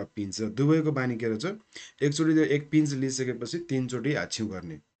after a pinch. दुवैको बानी के रहेछ, एकचोटि त्यो एक पिन्च लिइसकेपछि 3चोटि हाछ्यौँ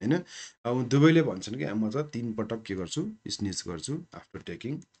गर्ने होइन. अब दुवैले भन्छन् कि म त 3 पटक के गर्छु, स्निज गर्छु after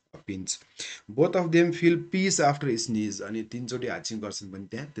taking a pinch. Both of them feel piece after sneeze. अनि 3चोटि हाछ्यौँ गर्छन् भने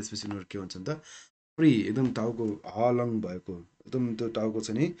त्यहाँ त्यसपछि उनीहरू के भन्छन् त, फ्री एकदम टाउको हलङ भएको, एकदम त्यो टाउको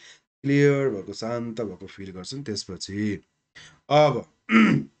चाहिँ नि क्लियर भएको, शान्त भएको फिल गर्छन्. त्यसपछि अब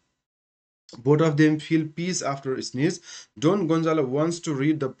both of them feel peace after a sneeze. Don Gonzalo wants to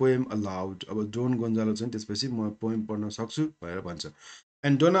read the poem aloud. अब Don Gonzalo चाहिँ त्यसपछि म पोएम पढ्न सक्छु भनेर भन्छ.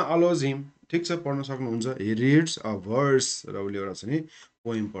 And Donna allows him. ठिक छ, पढ्न सक्नुहुन्छ. He reads a verse. र उसले एउटा चाहिँ नि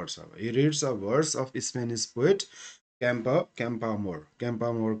पोएम पढ्छ. He reads a verse of Spanish poet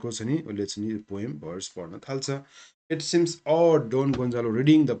क्याम्पामोरको चाहिँ नि उसले चाहिँ नि पोएम भर्स पढ्न थाल्छ. It seems odd Don गोन्जालो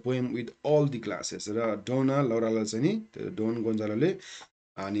reading the poem with all the classes. र डोना लौरालाई चाहिँ नि त्यो डोन गोन्जालोले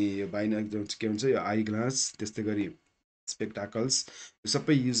अनि यो बाइना के भन्छ, यो आई ग्लास, त्यस्तै गरी स्पेक्टाकल्स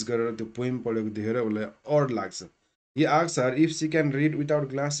सबै युज गरेर त्यो पोएम पढेको देखेर उसलाई अड लाग्छ. He asks her if C can read without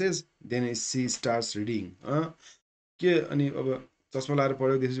glasses. Then C starts reading. के अनि अब चस्मा लाएर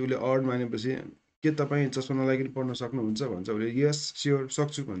पढेको देखेपछि उसले अड मानेपछि, के तपाईँ चस्मा नलागिकन पढ्न सक्नुहुन्छ भन्छ. उसले यस स्योर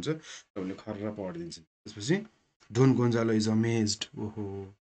सक्छु भन्छ र उसले खर्रा पढिदिन्छ. त्यसपछि डोन गोन्जालो इज अमेज्ड. ओहो,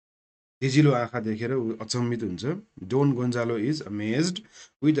 तेजिलो आँखा देखेर ऊ अचम्मित हुन्छ. डोन गोन्जालो is amazed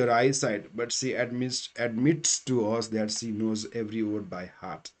with her I side but C admits to us that C knows every word by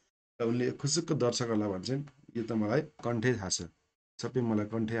heart. र उनले खुसुक्क दर्शकहरूलाई भन्छन्, यो त मलाई कन्ठै थाहा छ, सबै मलाई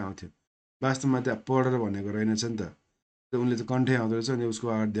कन्ठै आउँथ्यो, वास्तवमा त्यहाँ पढेर भनेको रहेनछ नि त. उनले त कन्ठै आउँदो रहेछ. अनि उसको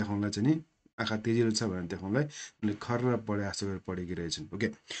अगाडि देखाउनलाई चाहिँ नि आँखा तेजिलो छ भनेर देखाउनलाई उनले खर्र पढे आशा गरेर पढेकी रहेछन्. Okay,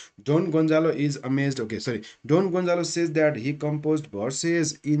 Don गोन्जालो is amazed. Okay sorry, Don गोन्जालो says that Hee composed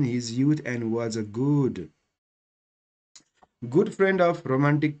versus in his youth and was a good friend of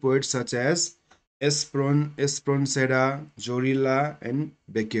romantic poets such as एस्प्रोन्सेडा, जोरिला and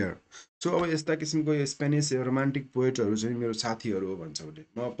बेकेयर. So अब यस्ता किसिमको स्पेनिस रोमान्टिक पोइटहरू चाहिँ मेरो साथीहरू हो भन्छ उसले.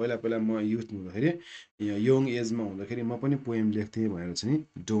 म पहिला म युथ हुँदाखेरि, यङ एजमा हुँदाखेरि म पनि पोएम लेख्थेँ भनेर चाहिँ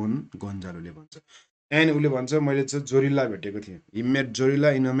डोन गोन्जालोले भन्छ. एन्ड उसले भन्छ, मैले चाहिँ जोरिला भेटेको थिएँ. He met जोरिला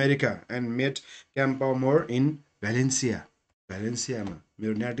in America and met क्याम्पामोर in भ्यालेन्सियामा,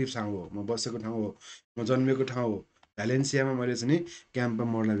 मेरो नेटिभ ठाउँ हो, म बसेको ठाउँ हो, म जन्मेको ठाउँ हो. भ्यालेन्सियामा मैले चाहिँ नि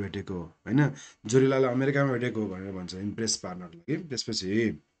क्याम्पामोरलाई भेटेको हो होइन, जोरिलालाई अमेरिकामा भेटेको हो भनेर भन्छ इम्प्रेस पार्नको लागि.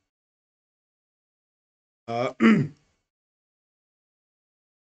 त्यसपछि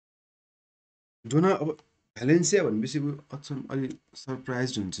डोना अब भ्यालेन्सिया भनेपछि अलिक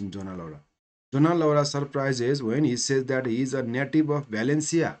सरप्राइज हुन्छन् डोना लौरा. डोना लौरा surprise is when he says that he is a native of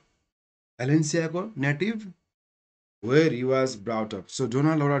Valencia. भ्यालेन्सियाको native where he was brought up. So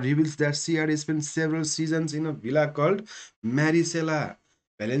Donna Laura reveals that she had spent several seasons in a villa called Maricela.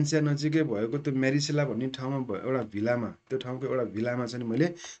 Valencia नजिकै भएको त्यो म्यारिसेला भन्ने ठाउँमा एउटा भिलामा, त्यो ठाउँको एउटा भिलामा चाहिँ मैले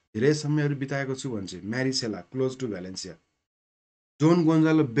धेरै समयहरू बिताएको छु भन्छ. म्यारिसेला close to Valencia. John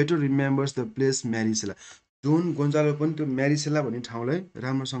गोन्जालो better remembers the place म्यारिसेला। John गोन्जालो पनि त्यो म्यारिसेला भन्ने ठाउँलाई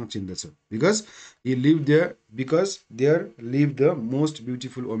राम्रोसँग चिन्दछ। Because there leave the most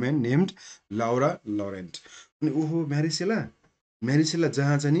beautiful women named लाउरा लरेन्ट। अनि ओहो म्यारिसेला, म्यारिसेला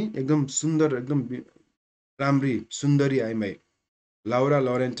जहाँ चाहिँ नि एकदम सुन्दर, एकदम राम्री सुन्दरी आइमाई लाउरा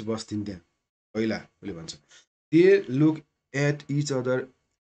लरेन्ट बस्थिन् त्यहाँ पहिला, उसले भन्छ। They look at each other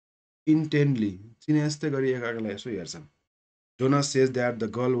इन्टेन्टली, चिने जस्तै गरी एकअर्कालाई यसो हेर्छन्। Jonah says that the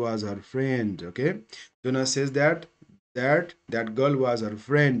girl was her friend. Okay, Jonah says that girl was her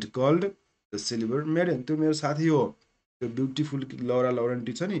friend called the Silver Maiden. त्यो मेरो साथी हो, त्यो ब्युटिफुल लौरा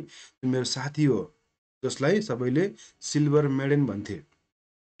लौरेन्टी छ नि, त्यो मेरो साथी हो, जसलाई सबैले सिल्भर मेडेन भन्थे।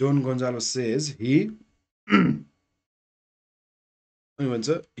 John Gonzalo says अनि भन्छ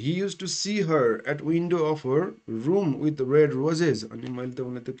he used to see her at window of her room with red roses। अनि मैले त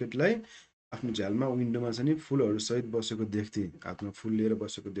उनलाई त्यो केटीलाई आफ्नो झ्यालमा विन्डोमा चाहिँ नि फुलहरू सहित बसेको देख्थेँ, हातमा फुल लिएर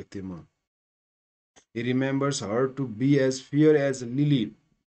बसेको देख्थेँ म। He remembers her to be as fair as lily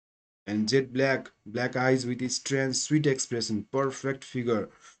and jet black eyes with a strange sweet expression, perfect figure,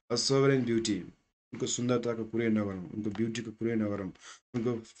 a sovereign beauty। उनको सुन्दरताको कुरै नगरौँ, उनको ब्युटीको कुरै नगरौँ,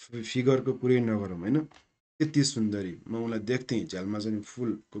 उनको फिगरको कुरै नगरौँ, होइन, त्यति सुन्दरी। म उनलाई देख्थेँ झ्यालमा चाहिँ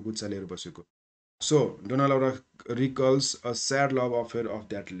फुलको गुच्छा लिएर बसेको। So Dona Laura रिकल्स a sad love affair of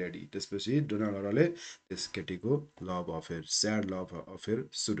that lady. त्यसपछि डोना लौराले त्यस केटीको love affair, sad love affair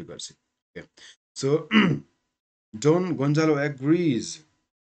सुरु गर्छ। सो जोन गोन्जालो एग्रिज,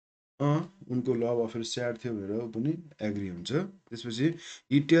 उनको लभ अफेयर स्याड थियो भनेर पनि एग्री हुन्छ। त्यसपछि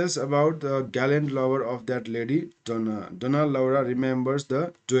he tells about the ग्यालेन्ट lover of that lady Dona. Dona Laura remembers the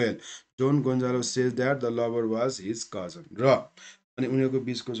dual. John गोन्जालो says that the lover was his cousin. र अनि उनीहरूको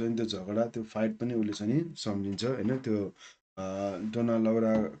बिचको चाहिँ त्यो झगडा, त्यो फाइट पनि उसले चाहिँ नि सम्झिन्छ, होइन। त्यो डोना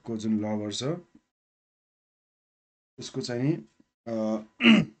लौराको जुन लभर छ उसको चाहिँ नि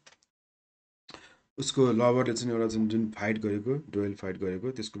उसको लभरले चाहिँ एउटा जुन फाइट गरेको, डुएल फाइट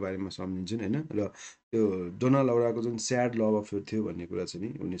गरेको, त्यसको बारेमा सम्झिन्छन्, होइन। र त्यो डोना लौराको जुन स्याड लभ अफेयर थियो भन्ने कुरा चाहिँ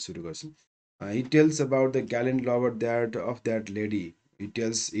नि उनी सुरु गर्छन्। He tells about the ग्यालेन्ट lover that of that lady. He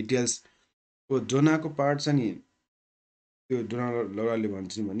tells डोनाको part चाहिँ नि त्यो डोना लौराले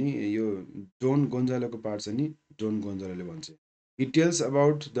भन्छन् भने यो जोन गोन्जालोको पार्ट चाहिँ नि जोन गोन्जालोले भन्छ। He tells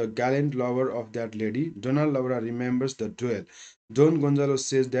about the gallant lover of that lady. Donna Laura remembers the duel. John Gonzalo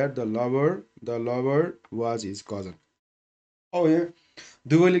says that the lover was his cousin. अब यहाँ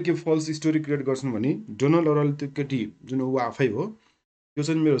दुवैले के फल्स स्टोरी क्रिएट गर्छन् भने डोना लौराले त्यो केटी जुन ऊ आफै हो त्यो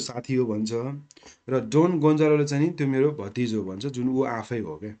चाहिँ मेरो साथी हो भन्छ, र जोन गोन्जालोले चाहिँ नि त्यो मेरो भतिजो भन्छ, जुन ऊ आफै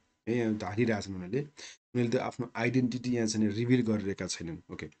हो क्या। यहाँ ढालिरहेछन् उनीहरूले त्यो आफ्नो आइडेन्टिटी यहाँ चाहिँ रिभिल गरिरहेका छैनन्।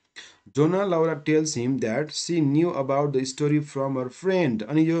 Okay, Dona Laura tells him that C knew about the story from her friend.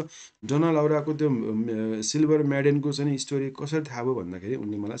 अनि यो डोना लौराको त्यो सिल्भर मेडेनको चाहिँ स्टोरी कसरी थाहा भयो भन्दाखेरि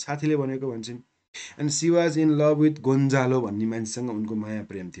उनले मलाई साथीले भनेको भन्छन्। And she was in love with गोन्जालो भन्ने मान्छेसँग उनको माया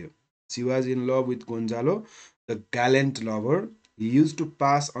प्रेम थियो। She was in love with गोन्जालो the ग्यालेन्ट lover. Hee use to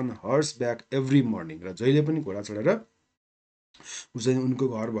pass on horse back every morning. र जहिले पनि घोडा चढेर ऊ चाहिँ उनको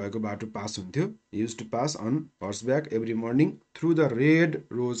घर भएको बाटो पास हुन्थ्यो। Use to pass on horse back every morning through the red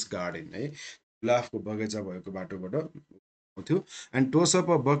rose garden, है, गुलाबको बगैँचा भएको बाटोबाट आउँथ्यो। And toast up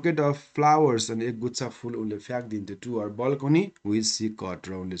a bucket of flowers, अनि एक गुच्छा फुल उसले फ्याँकिदिन्थ्यो to her balcony which C cut,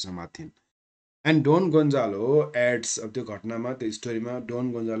 र उनले समात्थिन्। एन्ड डोन गोन्जालो एड्स, अब त्यो घटनामा त्यो स्टोरीमा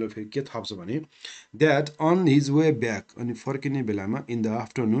डोन गोन्जालो फेरि के थप्छ भने that on his way back, अनि फर्किने बेलामा in the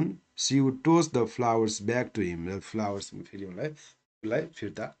afternoon C would toast the flowers back to हिम। र फ्लावर्स फेरि उसलाई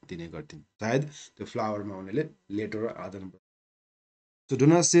फिर्ता दिने गर्थिन्। सायद त्यो फ्लावरमा उनीहरूले लेटर आदान। So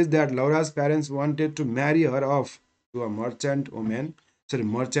Donna says that Laura's parents wanted to marry her off to a merchant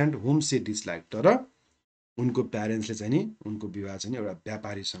whom she disliked. तर उनको प्यारेन्ट्सले चाहिँ नि उनको विवाह चाहिँ एउटा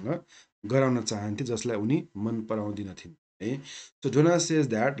व्यापारीसँग गराउन चाहन्थे जसलाई उनी मन पराउँदिनथिन्, है। So Donna says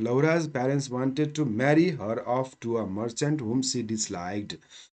that Laura's parents wanted to marry her off to a merchant whom she disliked.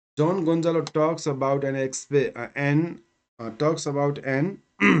 John Gonzalo talks about an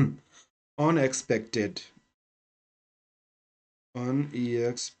unexpected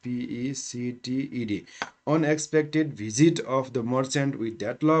unexpected visit of the merchant with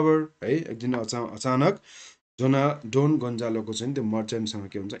that lover, है। एक दिन अचानक डोन गोन्जालोको चाहिँ त्यो मर्चेन्टसँग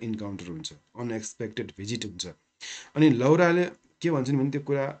के हुन्छ, encounter हुन्छ, unexpected visit हुन्छ। अनि लौराले के भन्छन् भने त्यो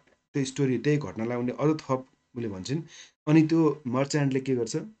कुरा, त्यो स्टोरी, त्यही घटनालाई उनले अरू थप उसले भन्छन्। अनि त्यो मर्चेन्टले के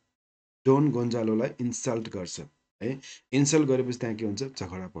गर्छ, डोन गोन्जालोलाई इन्सल्ट गर्छ, है। इन्सल्ट गरेपछि त्यहाँ के हुन्छ,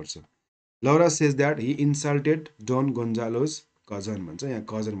 झगडा पर्छ। लौरा says that Hee insulted Don गोन्जालोज cousin भन्छ। यहाँ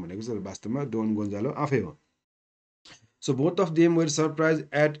कजन भनेको चाहिँ वास्तवमा डोन गोन्जालो आफै हो। So both of them where surprise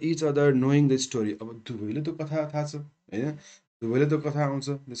at each other knowing the story. अब दुवैले त्यो कथा थाहा छ, होइन। दुवैले त कथा आउँछ,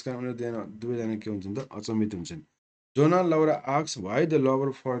 त्यस कारण उनीहरू दुवैजना के हुन्छन् त अचम्मित हुन्छन्। जोना लौरा आक्स वाइ द लभर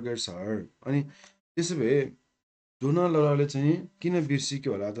फर्गेट्स हर। अनि त्यसो भए जोना लौराले चाहिँ किन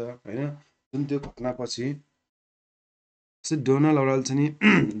बिर्सिक्यो होला त होइन, जुन त्यो घटनापछि डोना लौराले चाहिँ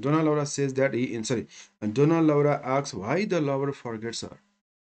डोना लौरा says that he sorry Dona Laura आक्स why the lover फर्गेट्स हर।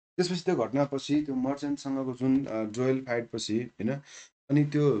 त्यसपछि त्यो घटनापछि त्यो मर्चेन्टसँगको जुन ड्रोयल फाइटपछि होइन, अनि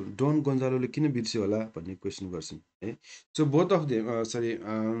त्यो डोन गोन्जालोले किन बिर्स्यो होला भन्ने क्वेसन गर्छन् है। So both of them sorry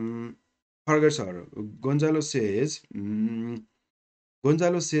फर्गेट्स her.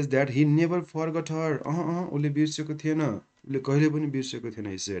 गोन्जालो says that he never forgot हर। उसले बिर्सेको थिएन, उसले कहिले पनि बिर्सेको थिएन।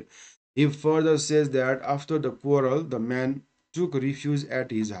 He shed he further says that after the quarrel the man took refuse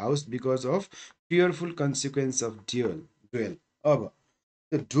at his house because of fearful consequence of dual. अब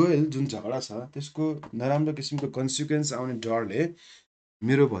त्यो ड्रोयल जुन झगडा छ त्यसको नराम्रो किसिमको कन्सिक्वेन्स आउने डरले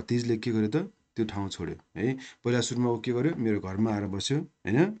मेरो भतिजले के गर्यो त त्यो ठाउँ छोड्यो है। पहिला सुरुमा ऊ के गर्यो, मेरो घरमा आएर बस्यो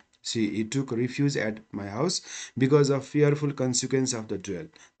होइन। He took refuse at my house because of fearful consequence of the ड्रोयल।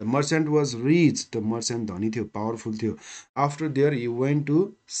 The merchant was rich, त्यो मर्चेन्ट धनी थियो, पावरफुल थियो। After their he went to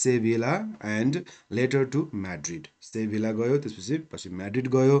सेभिला and later to Madrid. सेभिला गयो, त्यसपछि म्याड्रिड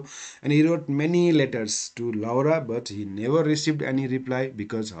गयो। And he wrote many letters to Laura but he never received any reply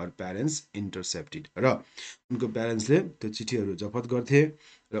because her parents इन्टरसेप्टेड। र उनको प्यारेन्ट्सले त्यो चिठीहरू जफत गर्थे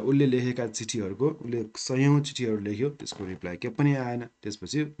र उसले लेखेका चिठीहरूको उसले सयौँ चिठीहरू लेख्यो, त्यसको रिप्लाई के पनि आएन।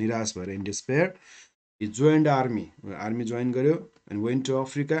 त्यसपछि निराश भएर in despair he joined army, army join गर्यो। And went to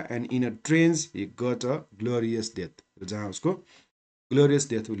Africa and in a trains he got a glorious death, जहाँ उसको ग्लोरियस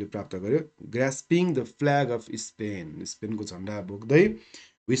डेथ उसले प्राप्त गर्यो। Grasping the flag of Spain, स्पेनको झन्डा बोक्दै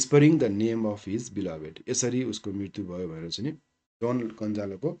विस्परिङ द नेम अफ हिज बिलभेड। यसरी उसको मृत्यु भयो भनेर चाहिँ डन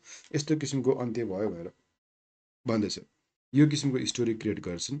गन्जालोको यस्तो किसिमको अन्त्य भयो भनेर भन्दैछ। यो किसिमको स्टोरी क्रिएट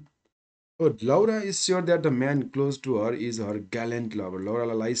गर्छन्। लौरा is sure that the man close to her is her ग्यालेन्ट lover.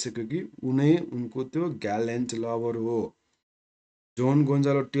 लौरालाई लागिसक्यो कि उनै उनको त्यो ग्यालेन्ट लभर हो। डोन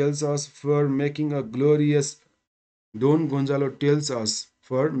गोन्जालो tells us for making a glorious Don Gonzalo tells us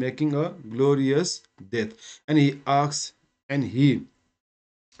for making a glorious death, and he asks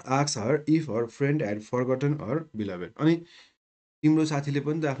her if her friend had forgotten her beloved. अनि तिम्रो साथीले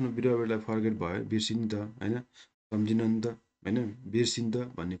पनि त आफ्नो बिराबरलाई फर्गेट भयो, बिर्सिन् त होइन, सम्झिन नि त होइन, बिर्सिन्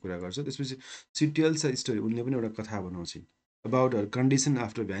त भन्ने कुरा गर्छ। त्यसपछि सी टेल्स अ स्टोरी, उनले पनि एउटा कथा बनाउँछिन् about her condition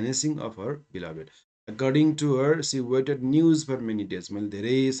after vanishing of her बिलभेड। According to her C weighted news for many days. मैले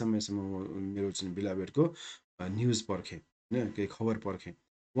धेरै समयसम्म मेरो चाहिँ बिलभेडको न्युज पर्खेँ होइन, केही खबर पर्खेँ।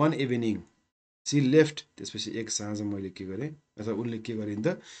 वान इभिनिङ सी लेफ्ट, त्यसपछि एक साँझ मैले के गरेँ अथवा उनले के गरिन्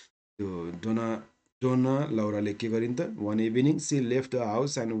त त्यो डोना लौराले के गरिन् त। One evening C left the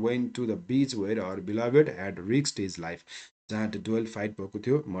house and went to the beach where her बिलभेड had रिस्क्ड his life. जहाँ त्यो डुएल फाइट भएको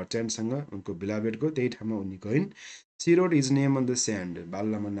थियो मर्चेन्टसँग उनको बिलभेडको, त्यही ठाउँमा उनी गइन्। C road his name on the sand,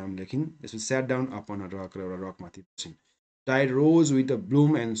 बालुवामा नाम लेखिन्। त्यसपछि स्याट डाउन अपन अ रक, र एउटा रकमाथि बसिन्। Tied rose with a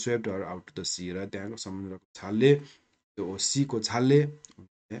bloom and swept her out to the C, र त्यहाँको समुद्रको छालले, त्यो सीको छालले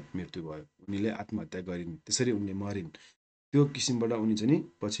मृत्यु भयो। उनीले आत्महत्या गरिन्, त्यसरी उनले मरिन्। त्यो किसिमबाट उनी चाहिँ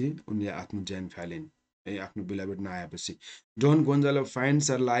पछि उनले आफ्नो ज्यान फालिन् है, आफ्नो बिलभेड नआएपछि। डोन गोन्जालो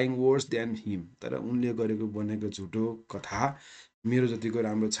finds are lying worse than him, तर उनले गरेको बनेको झुटो कथा मेरो जतिको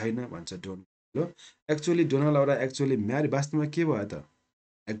राम्रो छैन भन्छ डोन गोन्जालो। एक्चुअली डोना लौरा एक्चुअली वास्तवमा के भयो त,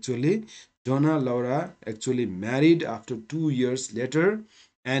 actually Dona Laura actually married after 2 years later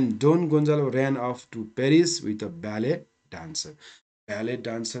and Don गोन्जालो ran of to Paris with a ब्याले dancer. ब्याले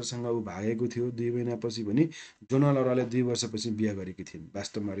डान्सरसँग ऊ भागेको थियो 2 महिनापछि भने डोना लौराले 2 वर्षपछि बिहा गरेकी थिइन्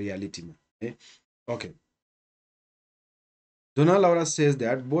वास्तवमा, रियालिटीमा है। Okay, Dona Laura says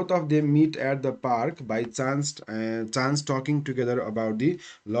that both of them meet at the park by chance talking together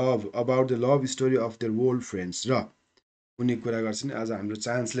about the love story of their old friends. र उनी कुरा गर्छन् आज हाम्रो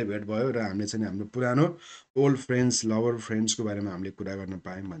चान्सले भेट भयो र हामीले चाहिँ हाम्रो पुरानो ओल्ड फ्रेन्ड्स, लभर फ्रेन्ड्सको बारेमा हामीले कुरा गर्न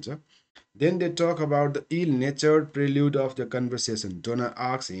पायौँ भन्छ। Then they talk about the ill नेचर्ड प्रिल्युड of the conversation. Dona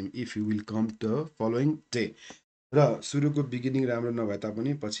asks him if you will come the following day. र सुरुको बिगिनिङ राम्रो नभए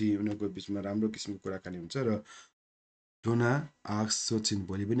तापनि पछि उनीहरूको बिचमा राम्रो किसिमको कुराकानी हुन्छ। र डोना आस्क्स, सोध्छिन्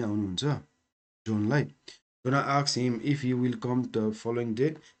भोलि पनि आउनुहुन्छ जोनलाई। डोना asks him if you will come the following day,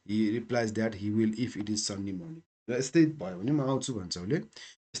 he replies that he will if it is Sunday morning. र यस्तै भयो भने म आउँछु भन्छ उसले,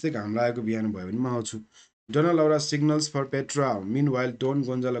 यस्तै घाम लागेको बिहान भयो भने म आउँछु। डोना लौरा signals for Petra. Meanwhile, Don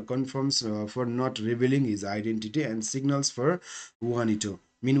Gonzalo confirms for not revealing his identity and signals for Juanito.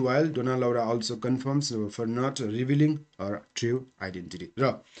 Meanwhile, Dona Laura also confirms for not revealing her true identity.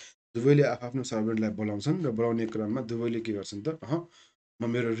 र दुवैले आफ्नो सर्भेन्टलाई बोलाउँछन् र बोलाउने क्रममा दुवैले के गर्छन् त, म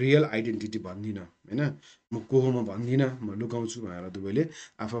मेरो रियल आइडेन्टिटी भन्दिनँ होइन, म को हो म भन्दिनँ, म लुकाउँछु भनेर दुवैले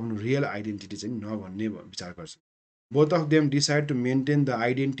आफ्नो रियल आइडेन्टिटी चाहिँ नभन्ने विचार गर्छ। Both of them decide to maintain the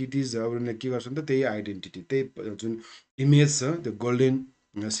identities. अब उनीहरूले के गर्छन् त त्यही आइडेन्टिटी, त्यही जुन इमेज छ त्यो गोल्डन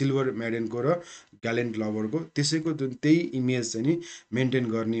सिल्भर मेडेनको र ग्यालेन्ट लभरको, त्यसैको जुन त्यही इमेज चाहिँ नि मेन्टेन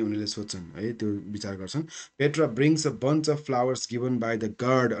गर्ने उनीहरूले सोच्छन् है, त्यो विचार गर्छन्। Petra brings a bunch of flowers given by the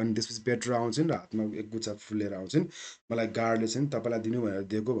guard. अनि त्यसपछि पेट्रा आउँछन् र हातमा एक गुच्छा फुल लिएर आउँछन्, मलाई गार्डले चाहिँ तपाईँलाई दिनु भनेर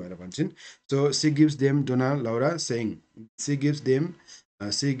दिएको भनेर भन्छन्। So C gives them Dona Laura सेङ, C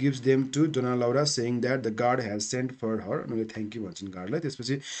gives them to Dona Laura saying that the guard has saint for हर। उनीहरूले थ्याङ्क यू भन्छन् गार्डलाई।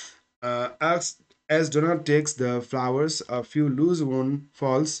 त्यसपछि as Donald takes the flowers, a few loose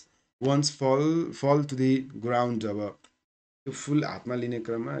ones fall to the ground। अब त्यो फुल हातमा लिने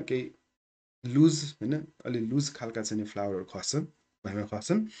क्रममा केही loose होइन, अलि लुज खालका चाहिँ फ्लावरहरू खस्छन्, भुइँमा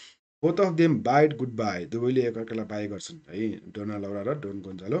खस्छन्। Both of them wide good by, दुवैले एकअर्कालाई बाई गर्छन् है, डोना लौरा र डोन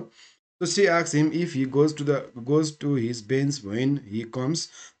गोन्जालो। So she asks him if he goes to his bench when he comes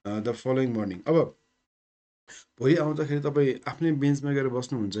the following morning। अब भोलि आउँदाखेरि तपाईँ आफ्नै बेन्चमा गएर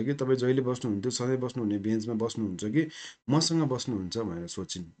बस्नुहुन्छ कि तपाईँ जहिले बस्नुहुन्थ्यो सधैँ बस्नुहुने बेन्चमा बस्नुहुन्छ कि मसँग बस्नुहुन्छ भनेर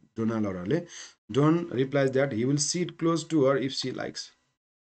सोचिन् डोना लौराले। डोन replies that he will sit close to her if C likes.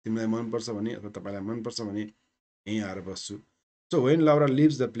 तिमीलाई मनपर्छ भने अथवा तपाईँलाई मनपर्छ भने यहीँ आएर बस्छु। So when लाउरा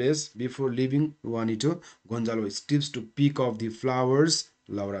lives the place before living वानिटो, गोन्जालो tips to pick of the flowers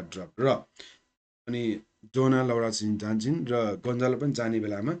लाउरा drop. र अनि डोना लौरा चाहिँ जान्छन् र गोन्जालो पनि जाने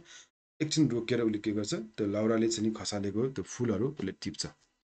बेलामा एकछिन रोकेर उसले के गर्छ, त्यो लाउराले चाहिँ खसालेको त्यो फुलहरू उसले टिप्छ।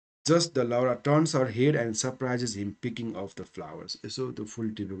 Just the लाउरा turns her head and surprises him picking of the flowers. यसो त्यो फुल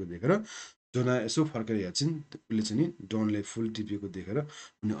टिपेको देखेर डोना यसो फर्केर हेर्छन्, उसले चाहिँ डोनले फुल टिपेको देखेर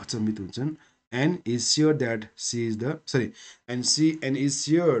उनी अचम्मित हुन्छन्। And is sure that C is the and is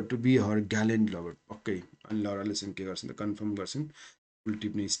sure to be her ग्यालेन्ट lover. पक्कै अनि लाउराले चाहिँ के गर्छन् त कन्फर्म गर्छन् फुल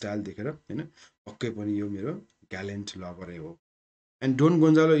टिप्ने स्टाइल देखेर होइन, पक्कै पनि यो मेरो ग्यालेन्ट लभरै हो। And Don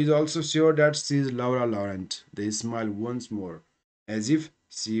Gonzalo is also sure that she is Laura Laurent. They smile once more, as if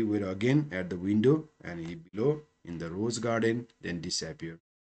she were again at the window and he below in the rose garden, then disappear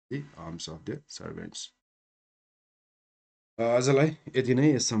the arms of the servants। आजलाई यति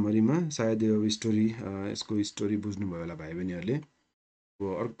नै यस समरीमा। सायद यो story यसको story बुझ्नुभयो होला भाइ बहिनीहरूले। अब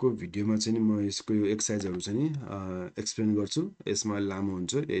अर्को भिडियोमा चाहिँ म यसको यो एक्सर्साइजहरू चाहिँ एक्सप्लेन गर्छु, यसमा लामो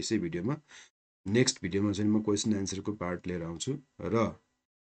हुन्छ यसै भिडियोमा। नेक्स्ट भिडियोमा चाहिँ म क्वेसन एन्सरको पार्ट लिएर आउँछु। र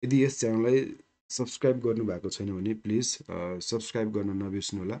यदि यस च्यानललाई सब्सक्राइब गर्नुभएको छैन भने प्लिज सब्सक्राइब गर्न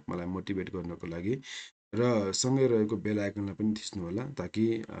नबिर्स्नु होला मलाई मोटिभेट गर्नको लागि। र सँगै रहेको बेल आइकनलाई पनि थिच्नु होला ताकि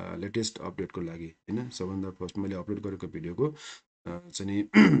लेटेस्ट अपडेटको लागि होइन, सबभन्दा फर्स्ट मैले अपलोड गरेको भिडियोको चाहिँ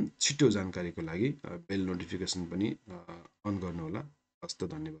छिटो जानकारीको लागि बेल नोटिफिकेसन पनि अन गर्नु होला। हस्त,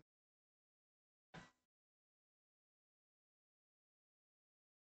 धन्यवाद।